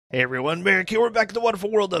Hey everyone, Merric here. We're back in the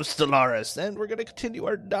wonderful world of Stellaris, and we're going to continue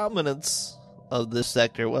our dominance of this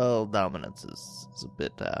sector. Well, dominance is a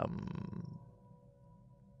bit,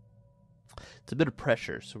 it's a bit of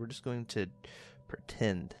pressure, so we're just going to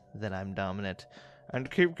pretend that I'm dominant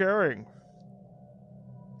and keep going.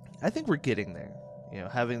 I think we're getting there. You know,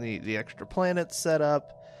 having the extra planets set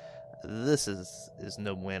up, this is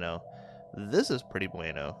no bueno. This is pretty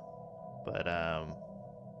bueno, but,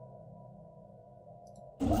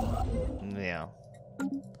 yeah.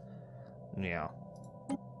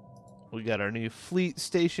 We got our new fleet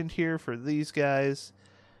stationed here for these guys,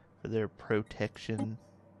 for their protection.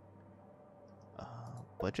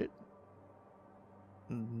 Budget?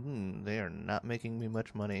 They are not making me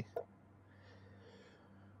much money.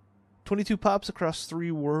 22 pops across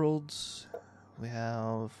 3 worlds. We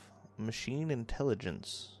have machine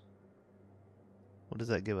intelligence. What does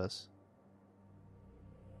that give us?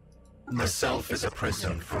 The self is a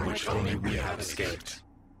prison from which only we have escaped.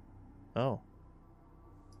 Oh.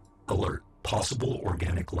 Alert. Possible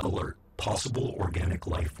organic life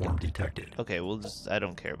form detected. Okay, I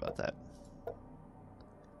don't care about that.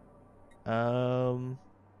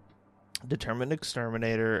 Determined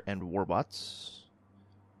exterminator and warbots.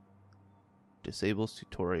 Disables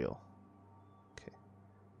tutorial. Okay.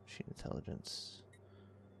 Machine intelligence.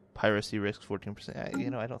 Piracy risks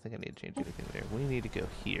 14%. I don't think I need to change anything there. We need to go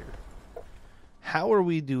here. How are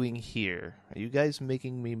we doing here? Are you guys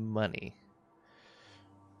making me money?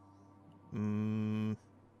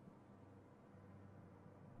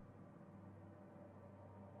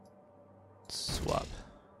 Swap.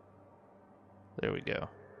 There we go.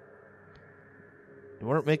 You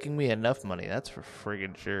weren't making me enough money, that's for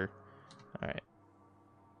friggin' sure. Alright.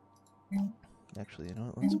 Actually, you know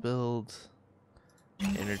what? Let's build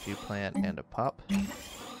an energy plant and a pop.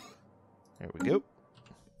 There we go.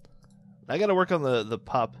 I gotta work on the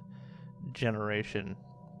pop generation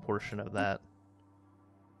portion of that.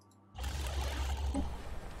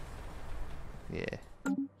 Yeah.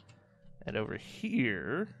 And over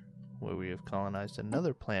here, where we have colonized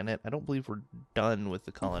another planet, I don't believe we're done with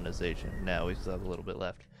the colonization. No, we still have a little bit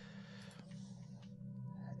left.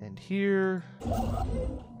 And here, are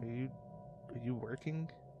you working?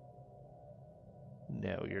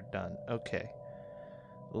 No, you're done. Okay.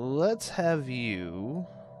 Let's have you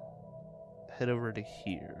head over to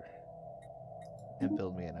here and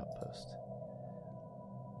build me an outpost.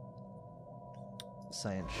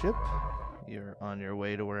 Science ship, you're on your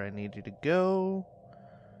way to where I need you to go.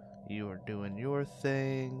 You are doing your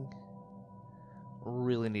thing.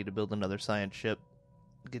 Really need to build another science ship.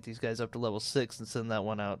 Get these guys up to level 6 and send that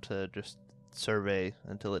one out to just survey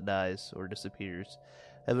until it dies or disappears.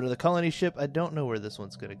 Have another colony ship. I don't know where this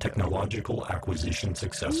one's going to go. Technological acquisition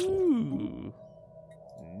successful. Ooh.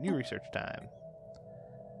 New research time.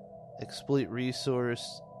 Exploit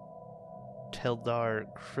resource.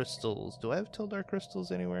 Teldar crystals. Do I have Teldar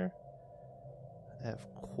crystals anywhere? I have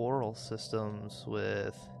coral systems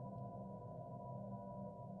with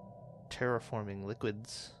terraforming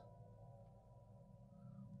liquids.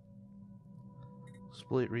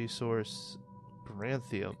 Exploit resource.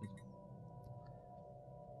 Branthium.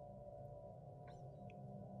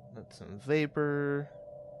 That's some vapor.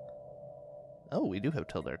 Oh, we do have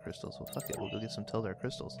Teldar crystals. Well, fuck it. We'll go get some Teldar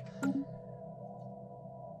crystals.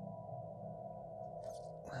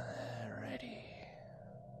 Alrighty.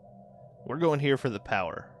 We're going here for the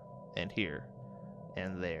power. And here.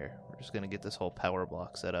 And there. We're just going to get this whole power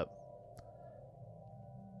block set up.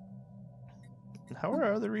 How are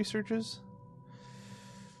our other researches?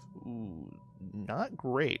 Ooh, not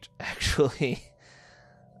great, actually.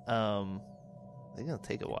 They're going to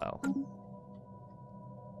take a while.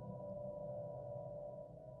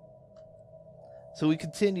 So we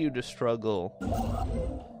continue to struggle.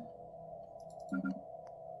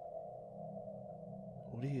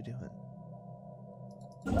 What are you doing?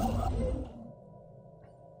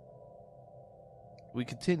 We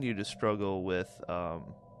continue to struggle with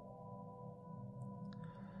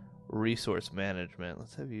resource management.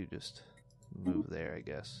 Let's have you just move there, I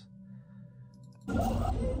guess.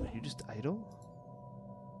 Are you just idle?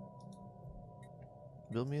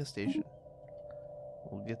 Build me a station.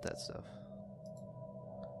 We'll get that stuff.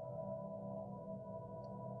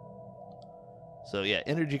 So yeah,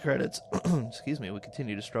 energy credits, excuse me, we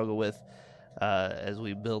continue to struggle with as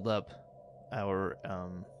we build up our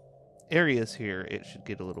areas here. It should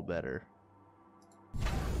get a little better.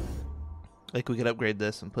 Like we could upgrade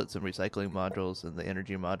this and put some recycling modules and the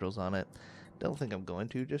energy modules on it. Don't think I'm going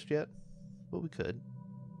to just yet, but we could.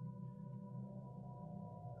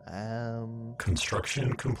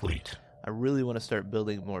 Construction complete. I really want to start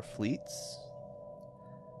building more fleets.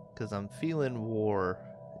 because I'm feeling war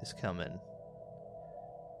is coming.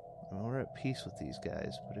 And we're at peace with these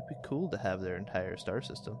guys, but it'd be cool to have their entire star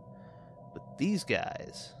system. But these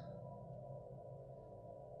guys,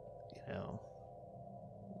 you know,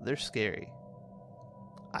 they're scary.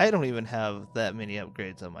 I don't even have that many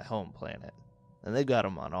upgrades on my home planet, and they've got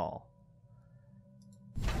them on all.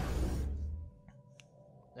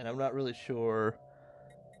 And I'm not really sure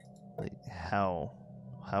like how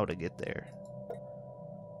to get there.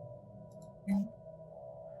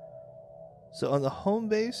 So on the home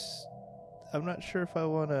base, I'm not sure if I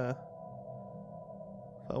wanna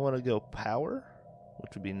go power,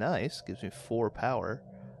 which would be nice, gives me 4 power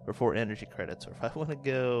or 4 energy credits, or if I want to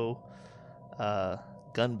go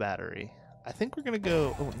gun battery. I think we're gonna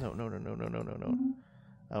go. Oh no.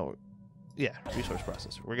 Oh yeah, resource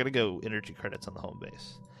processor. We're gonna go energy credits on the home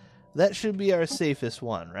base. That should be our safest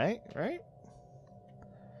one, right? Right.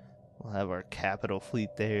 We'll have our capital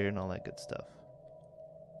fleet there and all that good stuff.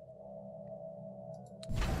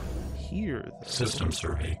 Here, though. System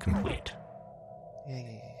survey complete.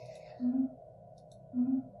 Yeah.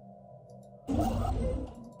 What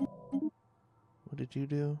did you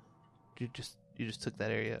do? You just took that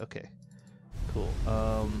area? Okay. Cool.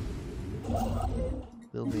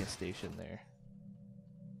 Build me a station there.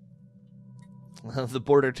 The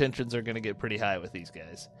border tensions are going to get pretty high with these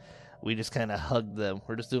guys. We just kind of hugged them.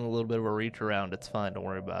 We're just doing a little bit of a reach around. It's fine. Don't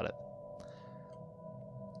worry about it.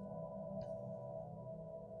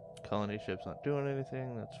 Colony ship's not doing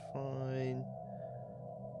anything. That's fine.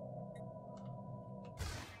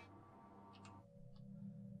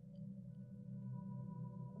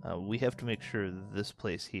 We have to make sure this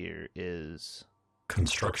place here is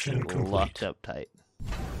construction complete. Locked up tight.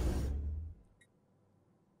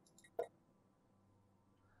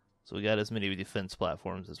 So we got as many defense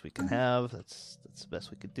platforms as we can have. That's the best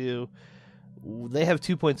we could do. They have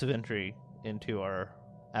 2 points of entry into our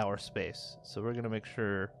space, so we're gonna make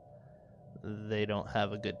sure they don't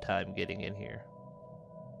have a good time getting in here.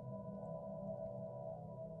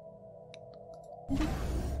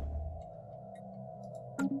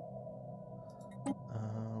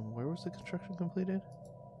 Where was the construction completed?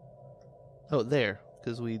 Oh, there,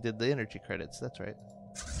 because we did the energy credits. That's right.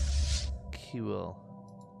 Cool.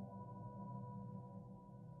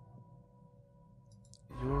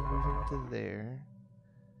 You're moving to there.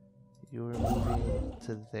 You're moving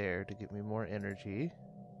to there to get me more energy.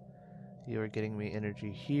 You are getting me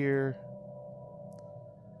energy here.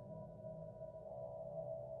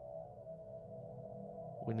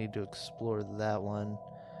 We need to explore that one.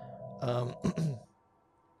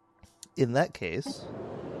 In that case...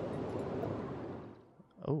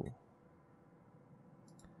 Oh.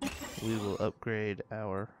 We will upgrade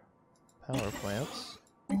our power plants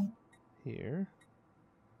here.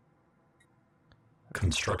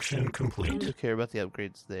 Construction complete. Don't care about the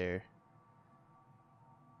upgrades there.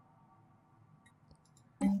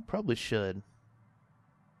 Probably should.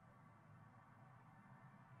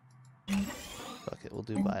 Fuck it, we'll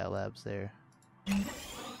do biolabs there.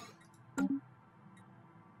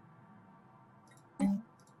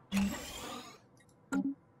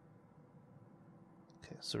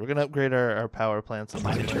 So we're going to upgrade our power plants.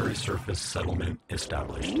 Planetary surface settlement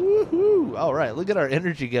established. Woohoo! All right, look at our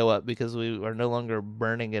energy go up because we are no longer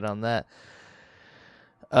burning it on that.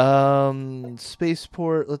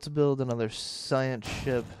 Spaceport, let's build another science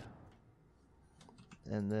ship.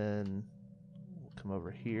 And then we'll come over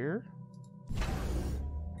here.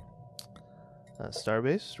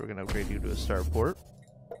 Starbase, we're going to upgrade you to a starport.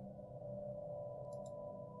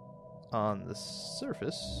 On the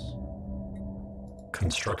surface...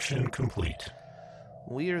 Construction complete.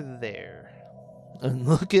 We are there. And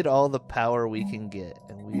look at all the power we can get.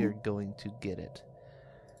 And we are going to get it.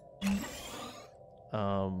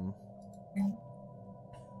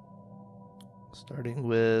 Starting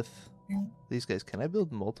with these guys. Can I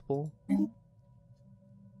build multiple?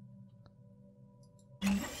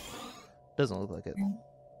 Doesn't look like it.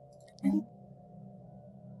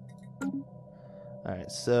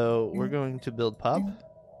 Alright, so we're going to build pop.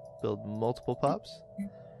 Build multiple pops.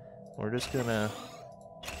 We're just gonna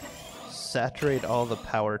saturate all the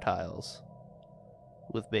power tiles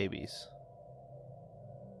with babies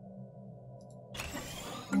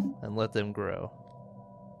and let them grow.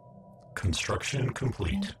 Construction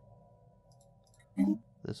complete.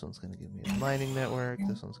 This one's gonna give me a mining network.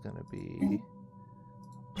 This one's gonna be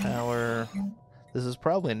power. This is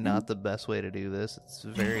probably not the best way to do this. It's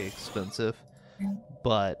very expensive,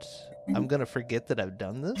 but I'm going to forget that I've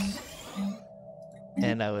done this,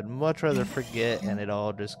 and I would much rather forget and it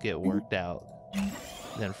all just get worked out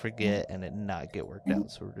than forget and it not get worked out.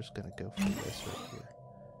 So we're just going to go for this right here.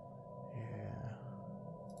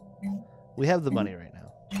 We have the money right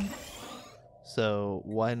now. So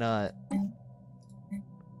why not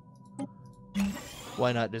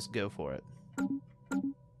just go for it?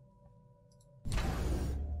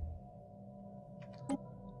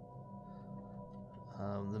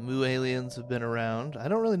 The Mu aliens have been around. I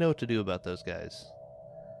don't really know what to do about those guys.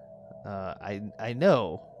 I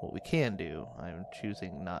know what we can do. I'm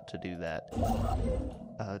choosing not to do that.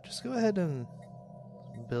 Just go ahead and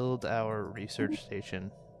build our research station.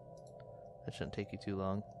 That shouldn't take you too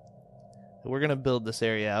long. We're going to build this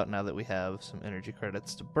area out now that we have some energy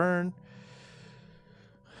credits to burn.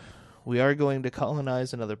 We are going to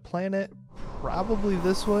colonize another planet. Probably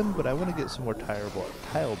this one, but I want to get some more tile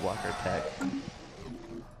blocker tech.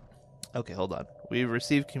 Okay, hold on. We've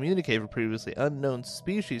received communique from previously unknown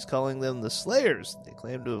species, calling them the Slayers. They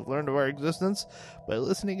claim to have learned of our existence by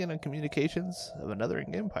listening in on communications of another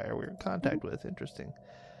empire we're in contact with. Interesting.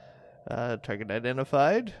 Target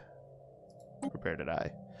identified. Prepare to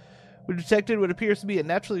die. We detected what appears to be a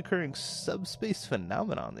naturally occurring subspace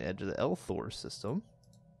phenomenon on the edge of the L-Thor system.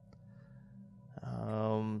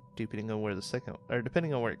 Depending on where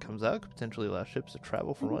it comes out, could potentially allow ships to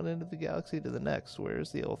travel from one end of the galaxy to the next. Where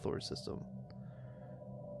is the L-Thor system?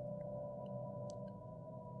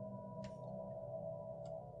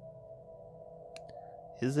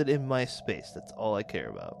 Is it in my space? That's all I care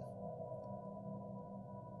about.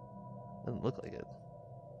 Doesn't look like it.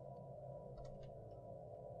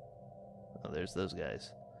 Oh, there's those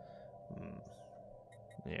guys.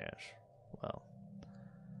 Yes. Well.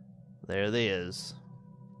 There they is.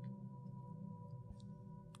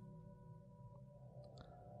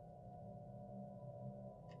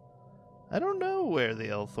 I don't know where the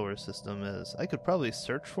L-Thor system is. I could probably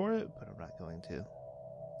search for it, but I'm not going to.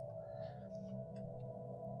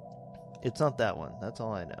 It's not that one. That's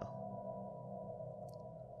all I know.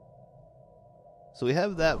 So we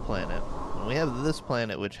have that planet, and we have this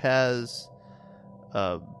planet, which has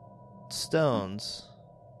stones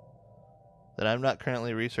that I'm not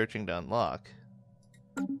currently researching to unlock.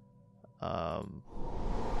 Not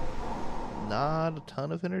a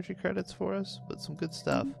ton of energy credits for us, but some good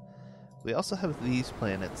stuff. We also have these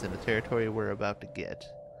planets in a territory we're about to get,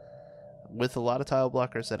 with a lot of tile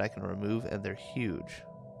blockers that I can remove, and they're huge.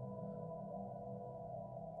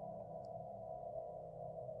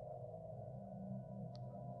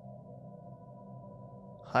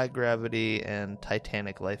 High gravity and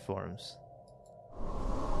titanic life forms.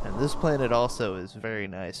 And this planet also is very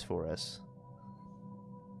nice for us.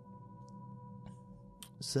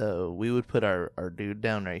 So we would put our dude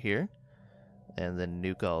down right here, and then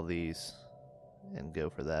nuke all these and go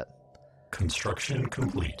for that. Construction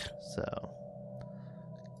complete. So,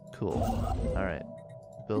 cool. Alright.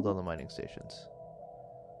 Build all the mining stations.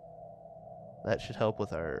 That should help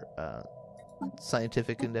with our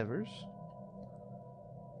scientific endeavors.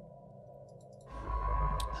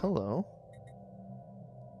 Hello.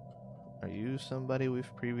 Are you somebody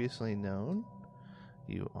we've previously known?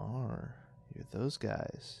 You are. You're those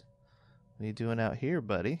guys. What are you doing out here,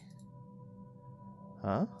 buddy?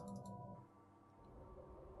 Huh?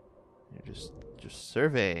 You're just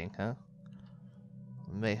surveying, huh?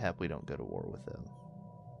 Mayhap we don't go to war with them.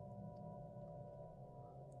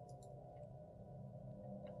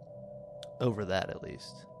 Over that, at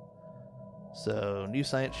least. So, new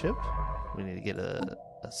science ship. We need to get a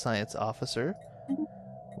science officer.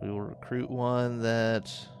 We will recruit one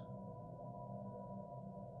that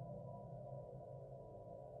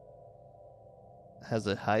has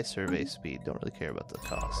a high survey speed. Don't really care about the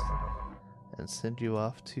cost. And send you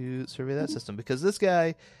off to survey that system. Because this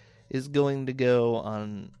guy is going to go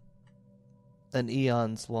on an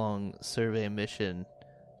eons long survey mission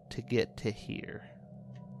to get to here.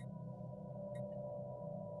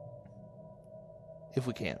 If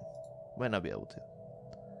we can. Might not be able to.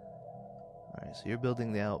 Alright, so you're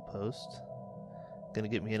building the outpost. Gonna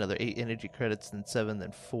get me another 8 energy credits, then 7,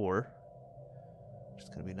 then 4. Which is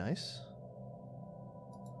gonna be nice.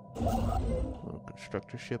 Little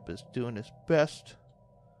constructor ship is doing its best.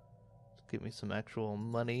 Let's get me some actual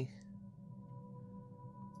money.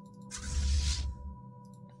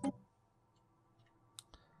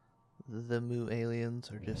 The Mu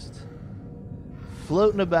aliens are just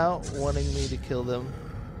floating about, wanting me to kill them.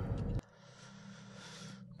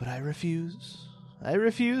 But I refuse. I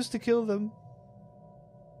refuse to kill them.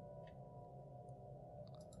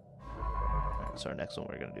 Alright, so our next one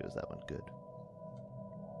we're going to do is that one. Good.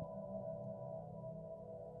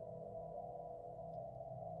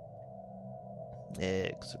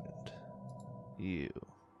 Excellent. You.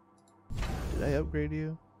 Did I upgrade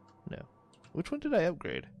you? No. Which one did I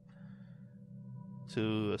upgrade?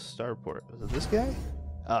 To a starport. Was it this guy?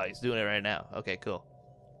 Oh, he's doing it right now. Okay, cool.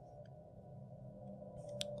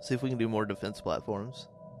 See if we can do more defense platforms.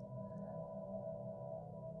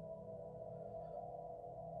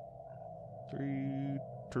 Three,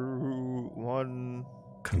 two, one.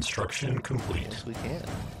 Construction complete. Yes, we can.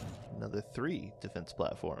 Another 3 defense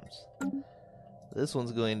platforms. This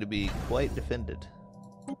one's going to be quite defended.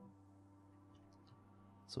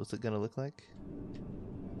 So what's it going to look like?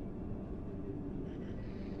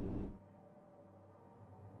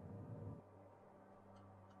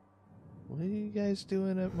 What are you guys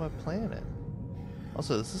doing at my planet?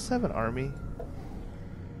 Also, does this have an army?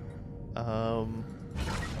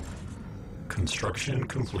 Construction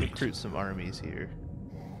complete. Recruit some armies here.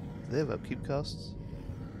 Do they have upkeep costs?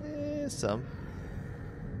 Some.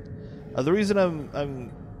 The reason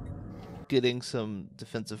I'm getting some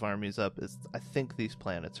defensive armies up is I think these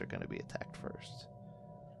planets are going to be attacked first.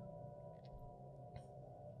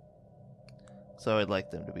 So I'd like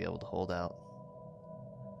them to be able to hold out.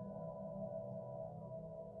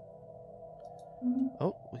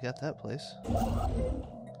 Oh, we got that place.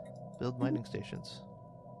 Build mining stations.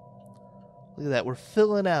 Look at that, we're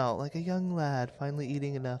filling out like a young lad, finally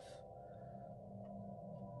eating enough.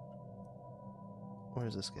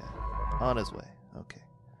 Where's this guy? On his way. Okay.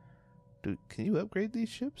 Dude, can you upgrade these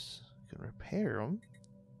ships? You can repair them.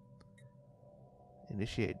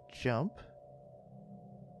 Initiate jump.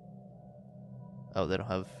 Oh, they don't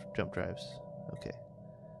have jump drives. Okay.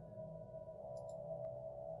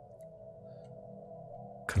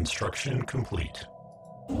 Construction complete.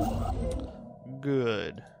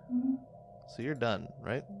 Good. So you're done,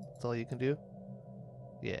 right? That's all you can do?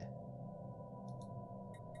 Yeah.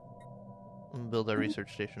 I'm gonna build our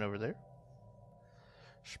research station over there.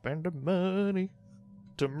 Spend the money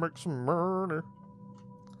to make some murder.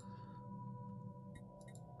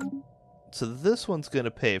 So this one's going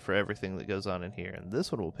to pay for everything that goes on in here, and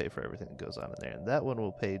this one will pay for everything that goes on in there, and that one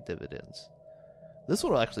will pay dividends. This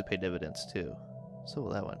one will actually pay dividends too. So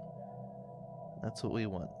will that one. That's what we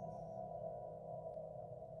want.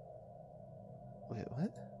 Wait,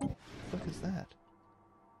 what? What the fuck is that?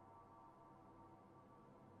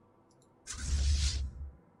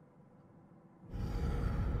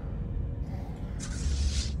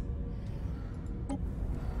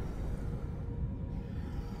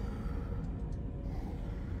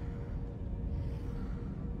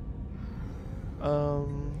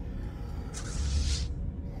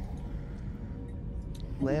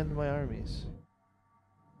 Land my armies.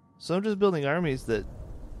 So I'm just building armies that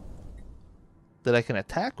I can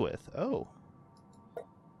attack with. Oh.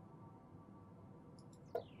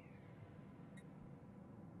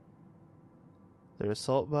 They're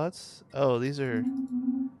assault bots? Oh, these are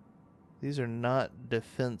not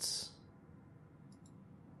defense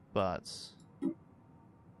bots.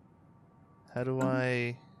 How do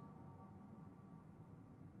I...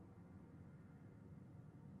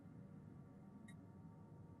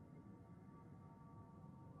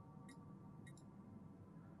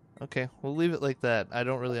 Okay, we'll leave it like that. I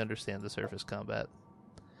don't really understand the surface combat.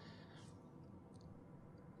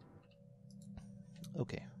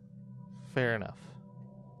 Okay, fair enough.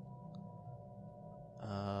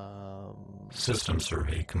 System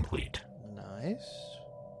survey complete. Nice.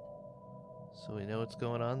 So we know what's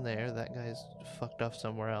going on there. That guy's fucked off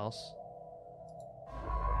somewhere else.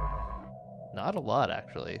 Not a lot,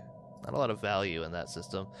 actually. Not a lot of value in that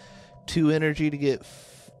system. 2 energy to get...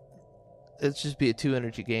 It's just be a 2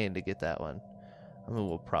 energy gain to get that one. I mean,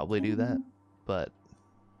 we'll probably do that, but...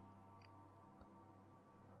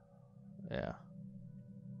 Yeah.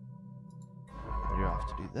 You're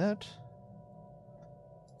off to do that.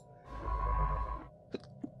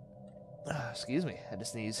 Excuse me, I had to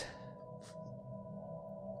sneeze.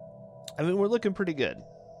 I mean, we're looking pretty good.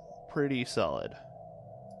 Pretty solid.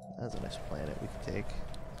 That's a nice planet we can take.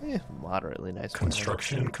 Moderately nice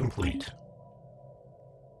Construction complete.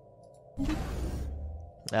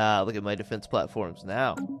 Ah, look at my defense platforms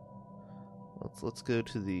now. Let's go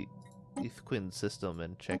to the Ethquin system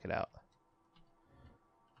and check it out.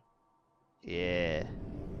 Yeah.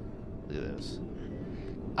 Look at those.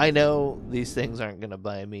 I know these things aren't going to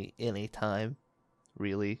buy me any time,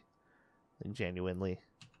 really, like genuinely,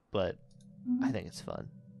 but I think it's fun.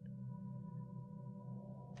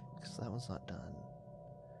 Because that one's not done.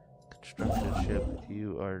 Construction ship,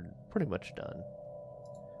 you are pretty much done.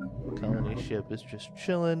 Colony ship is just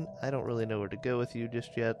chilling. I don't really know where to go with you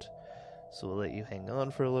just yet, so we'll let you hang on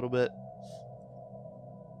for a little bit.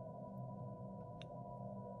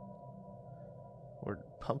 We're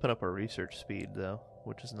pumping up our research speed, though,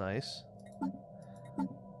 which is nice.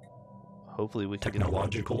 Hopefully we can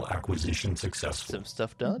Technological acquisition successful. some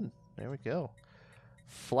stuff done. There we go.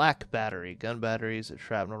 Flak battery. Gun batteries at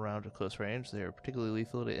shrapnel rounds at close range. They are particularly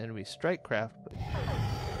lethal to enemy strike craft,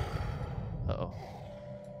 but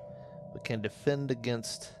but can defend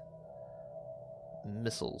against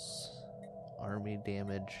missiles. Army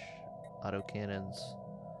damage. Autocannons.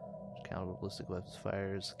 Counter ballistic weapons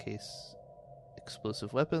fires. Case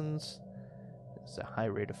explosive weapons. It's a high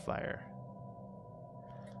rate of fire.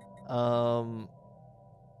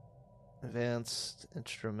 Advanced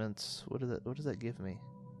instruments. What does that give me?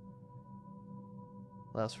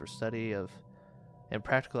 Allows for study of and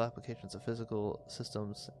practical applications of physical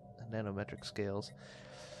systems and nanometric scales.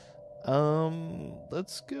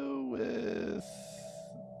 Let's go with,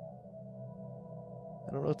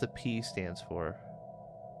 I don't know what the P stands for.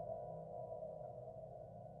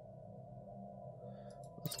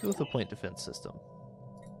 Let's go with the point defense system.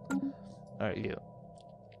 Alright, you.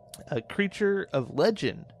 A creature of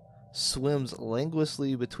legend swims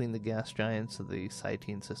languorously between the gas giants of the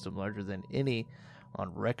Cytene system, larger than any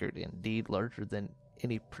on record, indeed larger than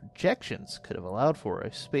any projections could have allowed for.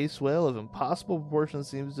 A space whale of impossible proportions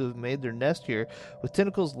seems to have made their nest here, with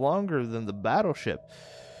tentacles longer than the battleship.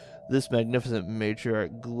 This magnificent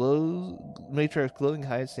matriarch's glowing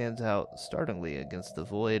hide stands out startlingly against the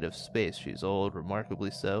void of space. She's old,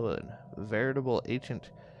 remarkably so, and a veritable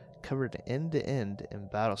ancient, covered end to end in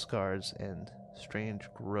battle scars and strange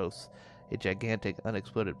growth. A gigantic,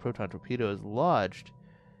 unexploded proton torpedo is lodged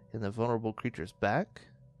in the vulnerable creature's back,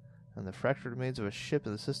 and the fractured remains of a ship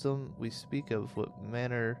in the system we speak of. What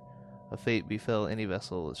manner of fate befell any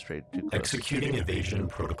vessel is straight too close. Executing evasion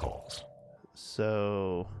protocols.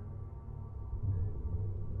 So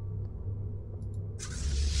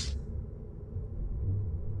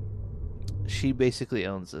she basically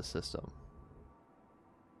owns this system.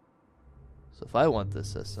 So if I want this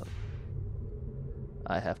system,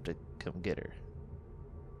 I have to come get her.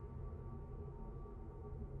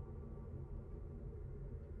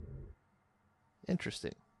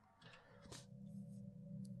 Interesting.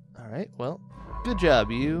 Alright, well, good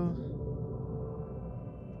job, you.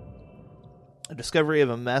 A discovery of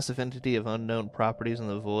a massive entity of unknown properties in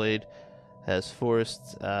the void has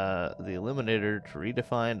forced the Eliminator to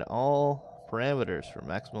redefine all parameters for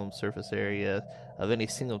maximum surface area of any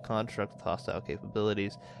single construct with hostile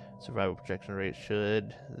capabilities. Survival projection rates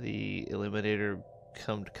should the Eliminator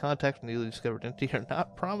come to contact with newly discovered entity are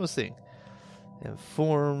not promising.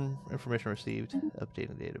 Information received.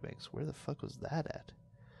 Updating databanks. Where the fuck was that at?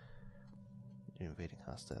 You're invading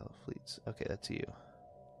hostile fleets. Okay, that's you.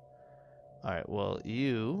 Alright, well,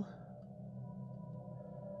 you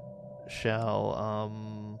shall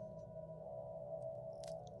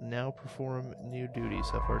now perform new duties.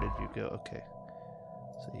 How far did you go? Okay.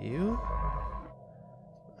 So you,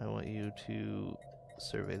 I want you to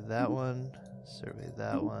survey that one, survey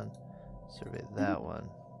that one, survey that one.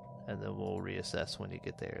 And then we'll reassess when you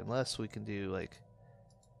get there. Unless we can do, like...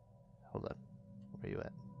 Hold on. Where are you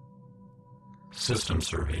at? System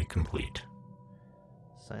survey complete.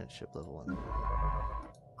 Science ship level 1.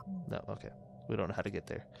 No, okay. We don't know how to get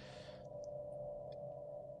there.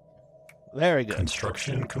 Very good.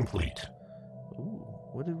 Construction complete. Ooh,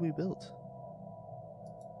 what did we build?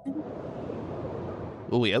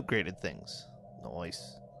 Oh, we upgraded things.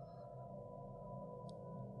 Nice.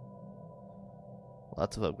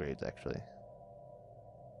 Lots of upgrades, actually.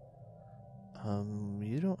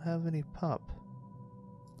 You don't have any pop.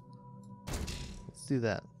 Let's do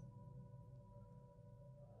that.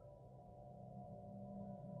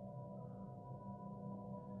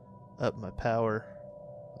 Up my power.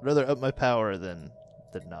 I'd rather up my power than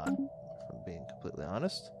not, if I'm being completely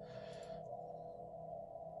honest.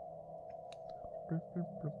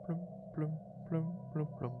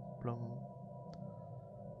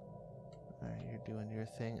 Alright, you're doing your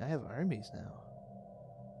thing. I have armies now.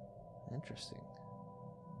 Interesting.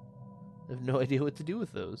 I have no idea what to do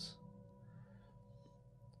with those.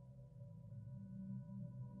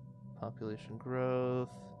 Population growth.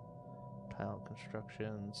 Tile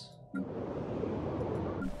constructions.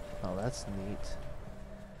 Oh, that's neat.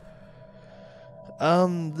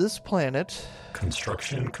 This planet...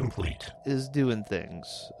 Construction complete. ...is doing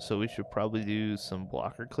things. So we should probably do some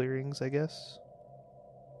blocker clearings, I guess.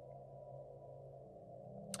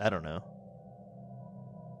 I don't know.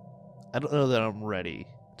 I don't know that I'm ready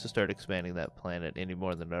to start expanding that planet any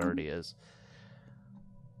more than it already is.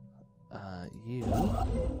 You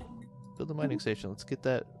build a mining station. Let's get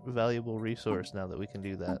that valuable resource now that we can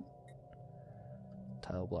do that.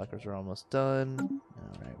 Tile blockers are almost done.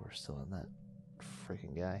 Alright, we're still in that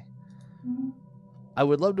freaking guy. I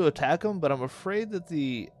would love to attack him, but I'm afraid that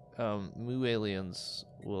the Mu aliens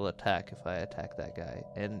will attack if I attack that guy.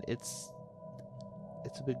 And it's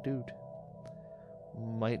it's a big dude.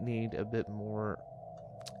 Might need a bit more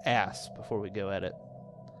ass before we go at it.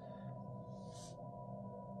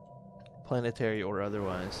 Planetary or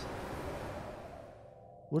otherwise.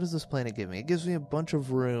 What does this planet give me? It gives me a bunch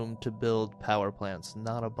of room to build power plants.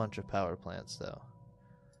 Not a bunch of power plants, though.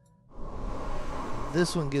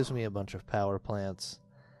 This one gives me a bunch of power plants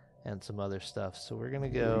and some other stuff. So we're going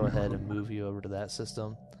to go ahead and move you over to that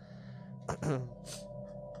system. And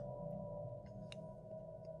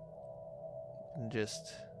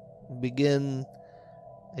just begin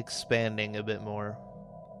expanding a bit more.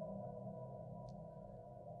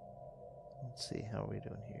 Let's see, how are we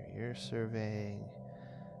doing here? You're surveying.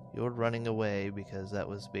 You're running away because that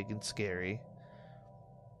was big and scary.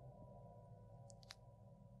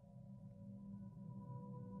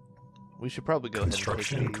 We should probably go ahead and take these,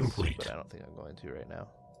 complete. But I don't think I'm going to right now.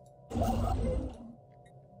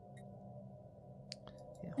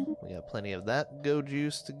 Yeah, we got plenty of that go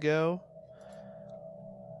juice to go.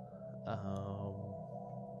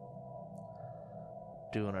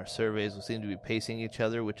 Doing our surveys, we seem to be pacing each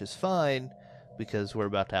other, which is fine because we're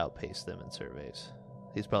about to outpace them in surveys.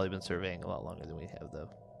 He's probably been surveying a lot longer than we have, though.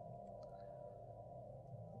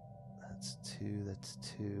 That's 2, that's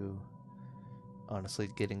 2. Honestly,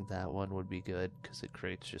 getting that one would be good because it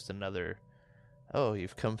creates just another, oh,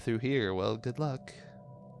 you've come through here, well, good luck.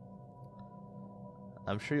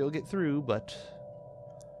 I'm sure you'll get through, but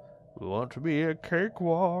we want to be a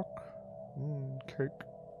cakewalk. Cake.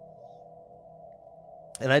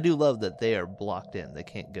 And I do love that they are blocked in. They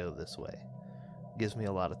can't go this way. Gives me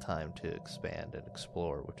a lot of time to expand and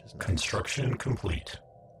explore, which is nice. Construction complete.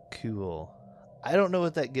 Cool. I don't know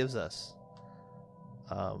what that gives us.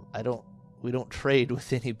 We don't trade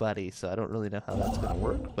with anybody, so I don't really know how that's going to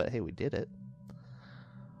work, but hey, we did it.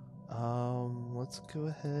 Let's go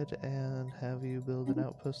ahead and have you build an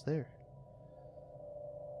outpost there.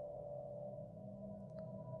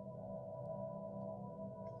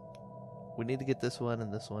 We need to get this one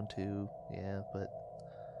and this one too, yeah, but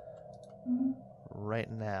right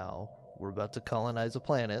now we're about to colonize a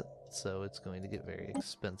planet, so it's going to get very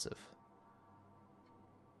expensive.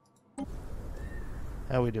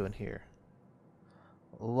 How are we doing here?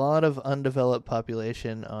 A lot of undeveloped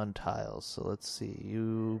population on tiles, so let's see.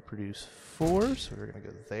 You produce 4, so we're going to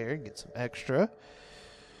go there and get some extra.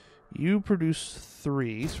 You produce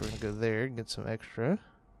 3, so we're going to go there and get some extra.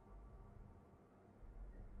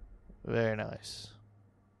 Very nice.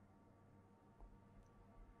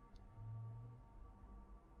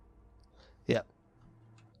 Yep.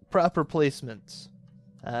 Proper placements.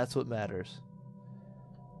 That's what matters.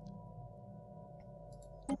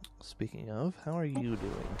 Speaking of, how are you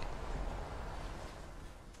doing?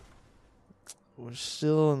 We're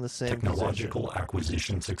still in the same Technological position.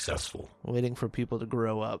 acquisition successful. Waiting for people to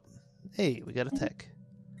grow up. Hey, we got a tech.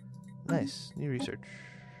 Nice. New research.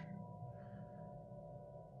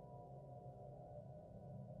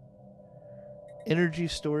 Energy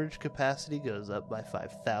storage capacity goes up by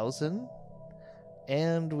 5,000.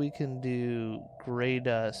 And we can do gray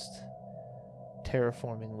dust,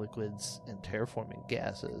 terraforming liquids, and terraforming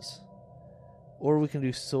gases. Or we can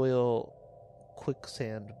do soil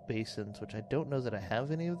quicksand basins, which I don't know that I have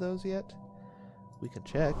any of those yet. We can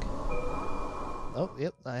check. Oh,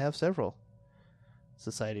 yep, I have several.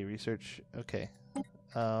 Society research. Okay.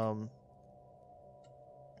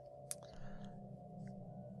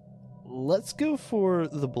 Let's go for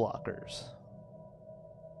the blockers.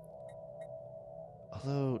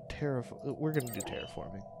 Although we're going to do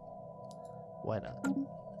terraforming. Why not?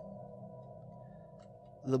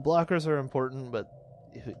 The blockers are important, but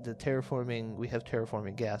the terraforming, we have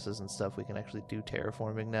terraforming gases and stuff. We can actually do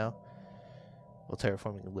terraforming now. Well,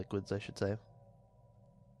 terraforming liquids, I should say.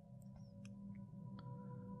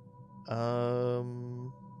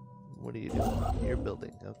 What are you doing? You're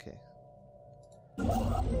building. Okay.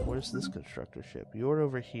 Where's this constructor ship? You're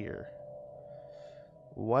over here.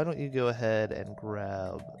 Why don't you go ahead and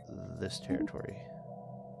grab this territory?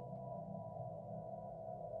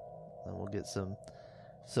 And we'll get some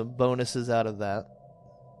bonuses out of that.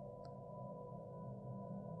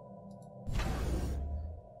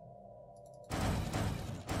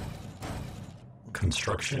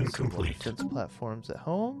 Construction complete. Defense platforms at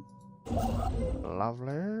home. Lovely,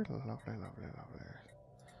 lovely, lovely, lovely.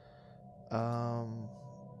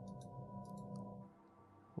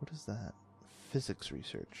 What is that? Physics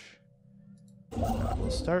research. We'll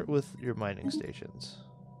start with your mining stations.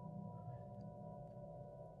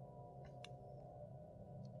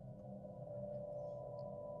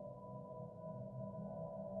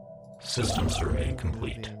 System survey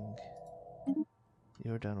complete.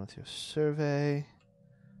 You're done with your survey.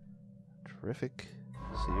 Terrific.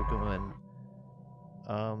 So you're going.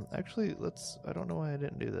 Actually, I don't know why I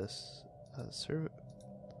didn't do this.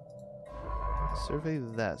 Survey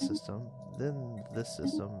that system, then this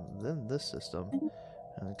system, then this system,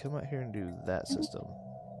 and then come out here and do that system.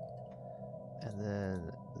 And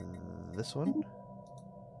then this one,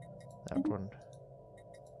 that one,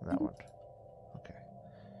 and that one. Okay.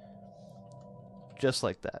 Just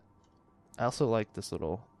like that. I also like this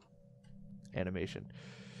little animation.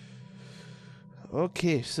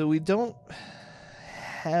 Okay, so we don't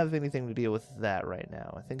have anything to deal with that right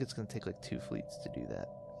now. I think it's going to take like 2 fleets to do that.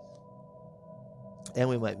 And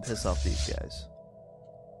we might piss off these guys.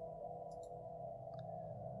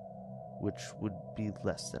 Which would be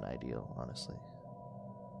less than ideal, honestly.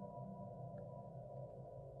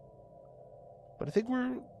 But I think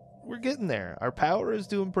we're getting there. Our power is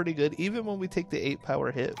doing pretty good. Even when we take the 8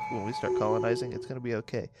 power hit, when we start colonizing, it's going to be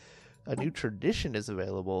okay. A new tradition is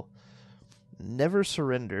available. Never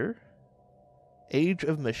surrender. Age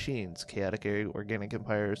of Machines. Chaotic area organic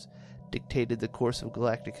empires dictated the course of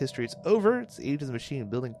galactic history. It's over. It's the Age of the Machine.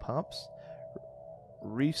 Building pomps.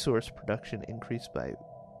 Resource production increased by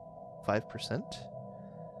 5%.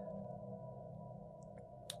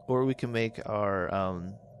 Or we can make our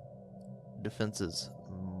defenses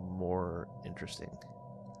more interesting.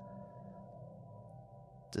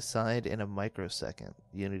 Decide in a microsecond.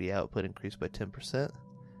 Unity output increased by 10%.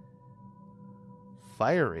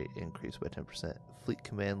 Fire rate increased by 10%. Fleet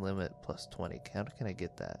command limit plus 20. How can I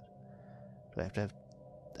get that? Do I have to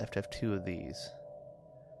have 2 of these?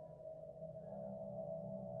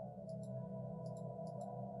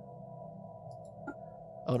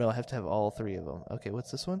 Oh no, I have to have all 3 of them. Okay, what's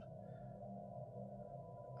this one?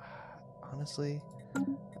 Honestly,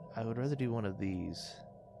 I would rather do one of these.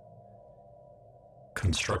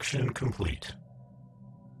 Construction complete.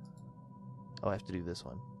 Oh, I have to do this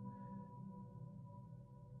one.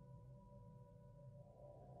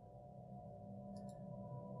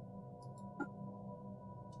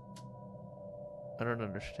 I don't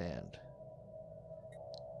understand.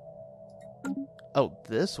 Oh,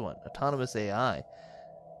 this one. Autonomous AI.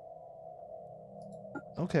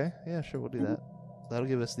 Okay, yeah, sure, we'll do that. That'll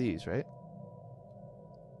give us these, right?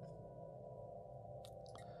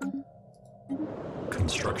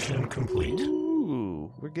 Construction complete.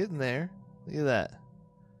 Ooh, we're getting there. Look at that.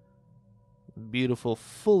 Beautiful,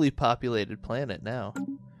 fully populated planet now.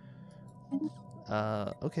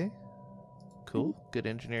 Okay. Cool. Good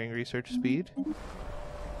engineering research speed.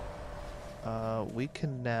 We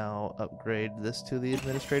can now upgrade this to the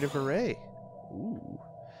administrative array. Ooh.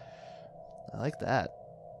 I like that.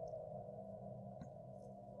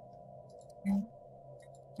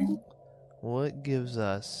 What gives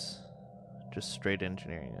us just straight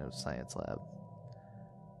engineering of science lab?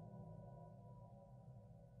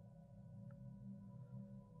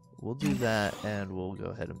 We'll do that and we'll go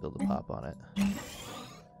ahead and build a pop on it.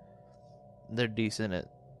 They're decent at...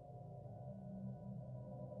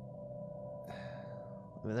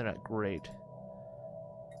 I mean, they're not great.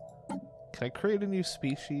 Can I create a new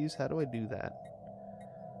species? How do I do that?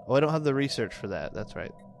 Oh, I don't have the research for that. That's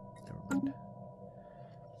right. Never mind.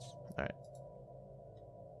 Alright.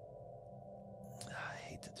 I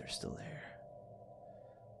hate that they're still there.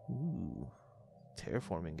 Ooh.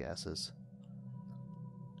 Terraforming gases.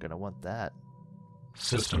 Gonna want that.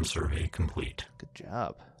 System survey complete. Good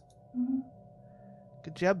job.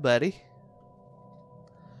 Good job, buddy.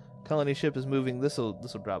 Colony ship is moving. This'll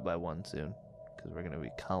drop by 1 soon, because we're gonna be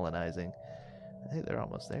colonizing. I think they're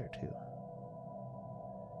almost there too.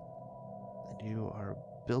 And you are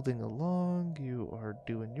building along. You are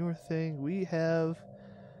doing your thing. We have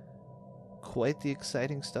quite the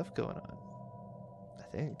exciting stuff going on. I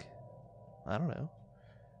think. I don't know.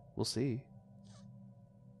 We'll see.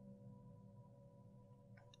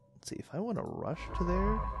 Let's see, if I want to rush to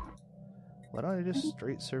there, why don't I just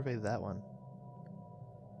straight survey that one?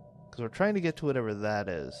 Because we're trying to get to whatever that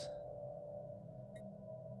is.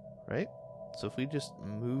 Right? So if we just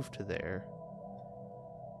move to there,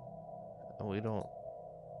 and we don't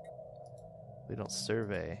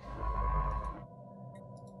survey.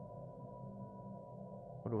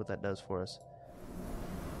 Wonder what that does for us.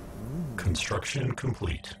 Construction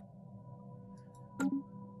complete.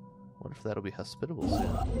 Wonder if that'll be hospitable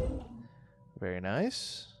soon. Very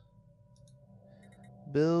nice.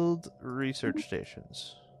 Build research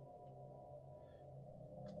stations.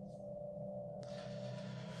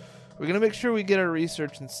 We're going to make sure we get our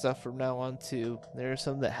research and stuff from now on, too. There are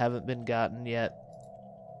some that haven't been gotten yet.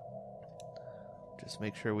 Just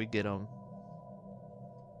make sure we get them.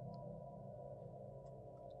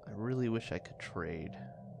 I really wish I could trade.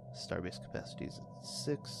 Starbase capacity is at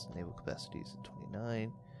 6. Naval capacity is at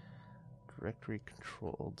 29. Directory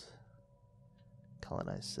controlled.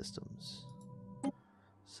 Colonized systems.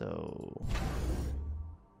 So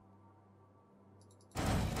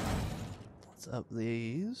let's up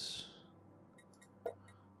these.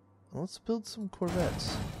 Let's build some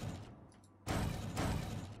corvettes.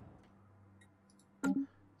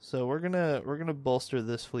 So we're gonna bolster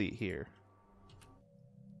this fleet here.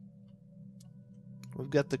 We've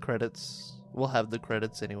got the credits. We'll have the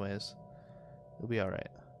credits anyways. It'll be alright.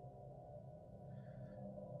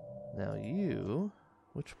 Now you...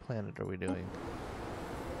 Which planet are we doing?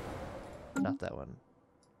 Not that one.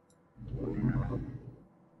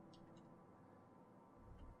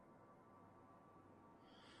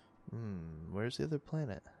 Where's the other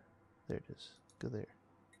planet? There it is. Go there.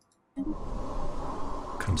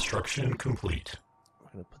 Construction complete.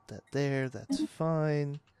 We're gonna put that there. That's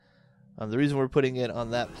fine. The reason we're putting it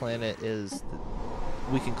on that planet is that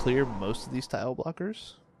we can clear most of these tile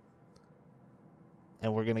blockers.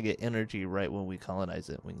 And we're going to get energy right when we colonize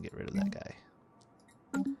it. We can get rid of that guy.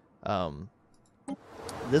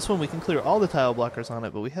 This one we can clear all the tile blockers on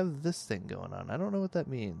it, but we have this thing going on. I don't know what that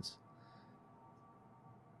means.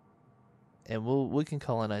 And we can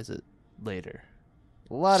colonize it later.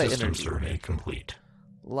 A lot of energy. System survey complete.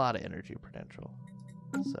 A lot of energy potential.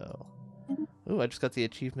 So... Ooh, I just got the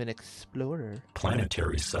achievement Explorer.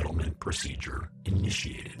 Planetary settlement procedure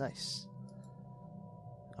initiated. Nice.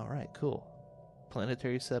 Alright, cool.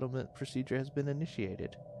 Planetary settlement procedure has been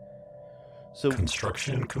initiated. So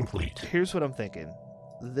construction complete. Here's what I'm thinking.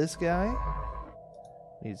 This guy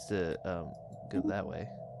needs to go that way.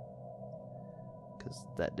 Because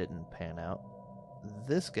that didn't pan out.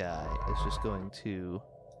 This guy is just going to...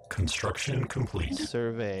 Construction complete.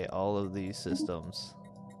 Survey all of these systems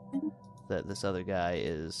that this other guy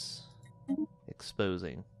is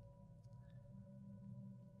exposing.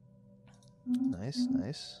 Nice,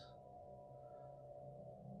 nice.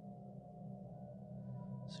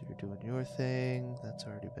 So you're doing your thing. That's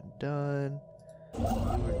already been done. You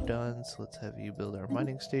are done, so let's have you build our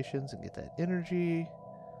mining stations and get that energy.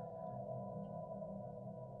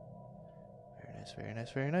 Very nice, very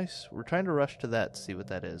nice, very nice. We're trying to rush to that to see what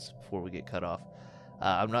that is before we get cut off.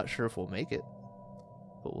 I'm not sure if we'll make it,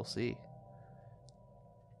 but we'll see.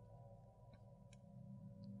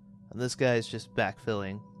 And this guy's just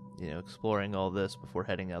backfilling, you know, exploring all this before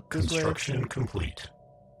heading out this way. Construction complete.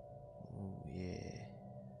 Oh, yeah.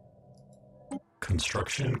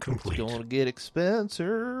 Construction complete. It's going to get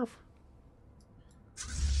expensive.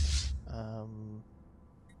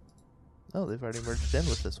 Oh, they've already merged in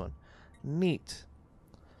with this one. Neat.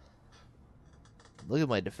 Look at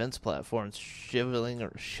my defense platforms shifting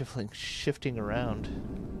around.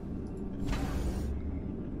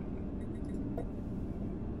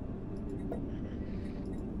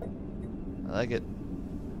 I like it.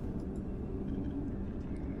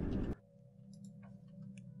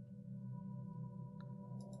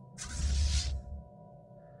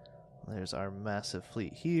 There's our massive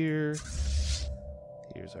fleet here.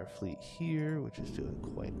 Here's our fleet here, which is doing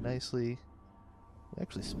quite nicely. We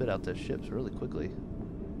actually spit out those ships really quickly.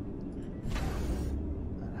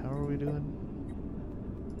 And how are we doing?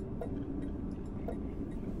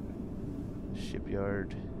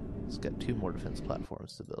 Shipyard. It's got 2 more defense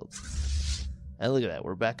platforms to build. And look at that,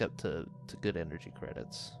 we're back up to good energy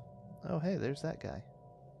credits. Oh, hey, there's that guy.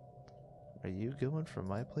 Are you going from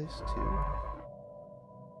my place too?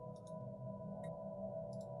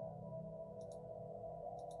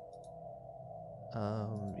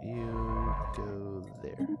 You go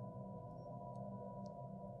there.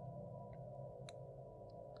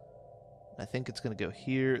 I think it's going to go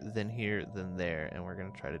here, then there, and we're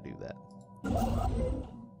going to try to do that.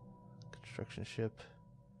 Construction ship.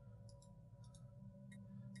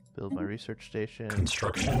 Build my research station.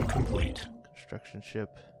 Construction complete. Construction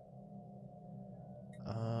ship.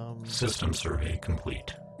 System survey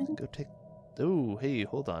complete. Go take... Oh, hey,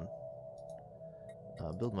 hold on.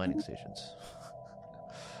 Build mining stations.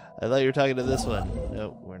 I thought you were talking to this one.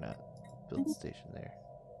 No, we're not. Build station there.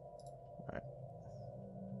 Alright.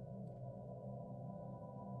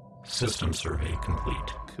 System survey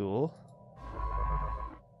complete. Cool.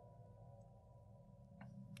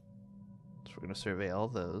 So we're going to survey all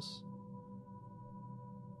those.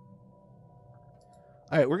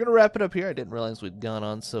 Alright, we're going to wrap it up here. I didn't realize we'd gone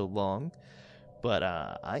on so long. But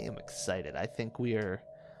I am excited. I think we're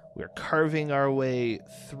carving our way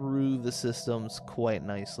through the systems quite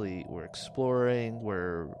nicely. We're exploring.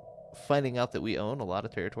 We're finding out that we own a lot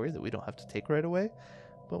of territory that we don't have to take right away.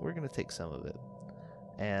 But we're going to take some of it.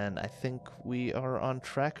 And I think we are on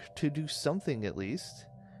track to do something at least.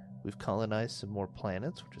 We've colonized some more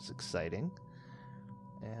planets, which is exciting.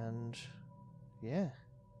 And yeah.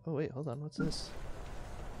 Oh wait, hold on, what's this?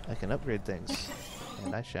 I can upgrade things.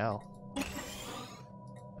 And I shall.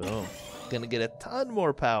 Boom. Gonna get a ton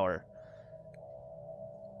more power.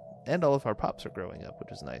 And all of our pops are growing up,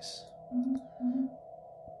 which is nice.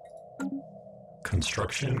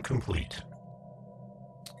 Construction complete.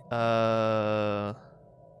 The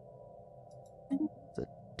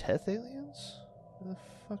Teth aliens? Who the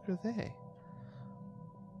fuck are they?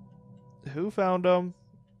 Who found them?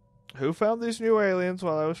 Who found these new aliens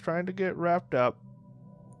while I was trying to get wrapped up?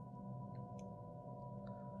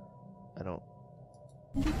 I don't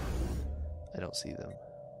see them.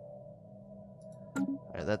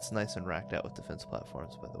 Alright, that's nice and racked out with defense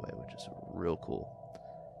platforms, by the way, which is real cool.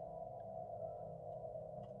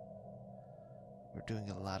 We're doing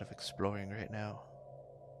a lot of exploring right now.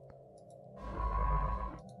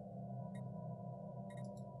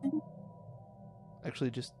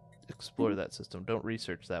 Actually, just explore that system. Don't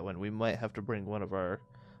research that one. We might have to bring one of our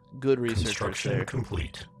good researchers Construction there.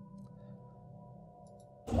 complete.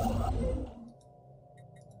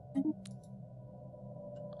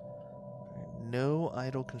 No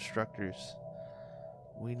idle constructors.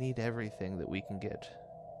 We need everything that we can get.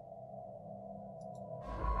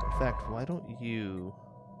 In fact, why don't you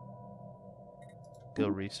go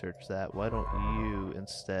research that? Why don't you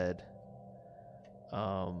instead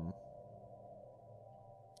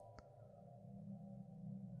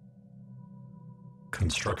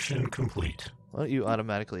Construction complete. why don't you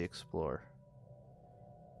automatically explore?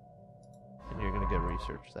 And you're gonna go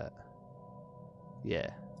research that. Yeah.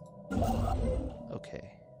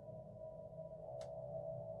 Okay.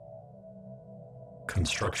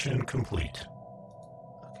 Construction complete.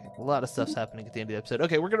 Okay. A lot of stuff's happening at the end of the episode.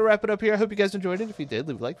 Okay, we're gonna wrap it up here. I hope you guys enjoyed it. If you did,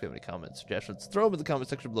 leave a like. If you have any comments, suggestions, throw them in the comment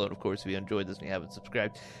section below. And of course, if you enjoyed this and you haven't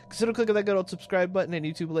subscribed, consider clicking that good old subscribe button, and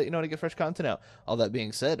YouTube will let you know when I get fresh content out. All that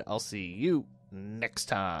being said, I'll see you next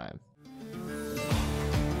time.